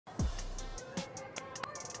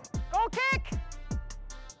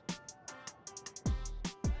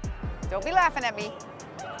Don't be laughing at me.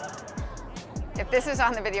 If this is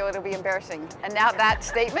on the video, it'll be embarrassing. And now that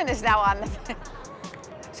statement is now on the video.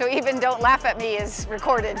 So even don't laugh at me is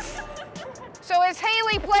recorded. So as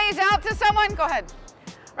Haley plays out to someone, go ahead.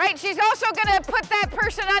 Right, she's also gonna put that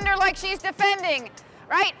person under like she's defending.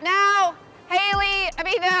 Right, now,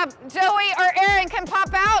 Zoe or Erin can pop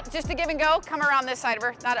out, just a give and go. Come around this side of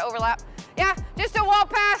her, not an overlap. Yeah, just a wall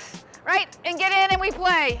pass, right, and get in and we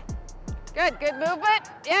play. Good, good movement.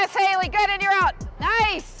 Yes, Haley, good, and you're out.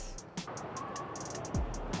 Nice.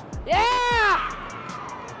 Yeah.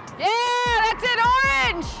 Yeah, that's it,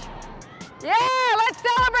 orange. Yeah, let's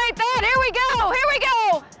celebrate that. Here we go, here we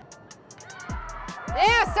go.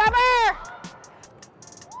 Yeah, Summer.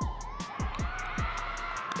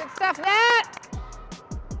 Good stuff, Nat.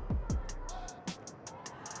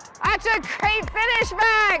 That's a great finish,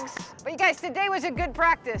 Mags. But you guys, today was a good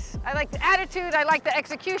practice. I like the attitude, I like the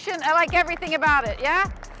execution, I like everything about it, yeah?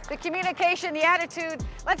 The communication, the attitude.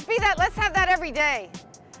 Let's be that, let's have that every day,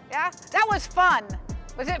 yeah? That was fun.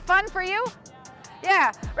 Was it fun for you?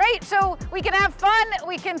 Yeah, right? So we can have fun,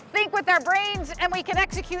 we can think with our brains, and we can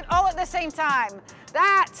execute all at the same time.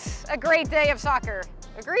 That's a great day of soccer.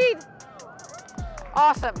 Agreed?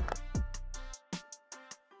 Awesome.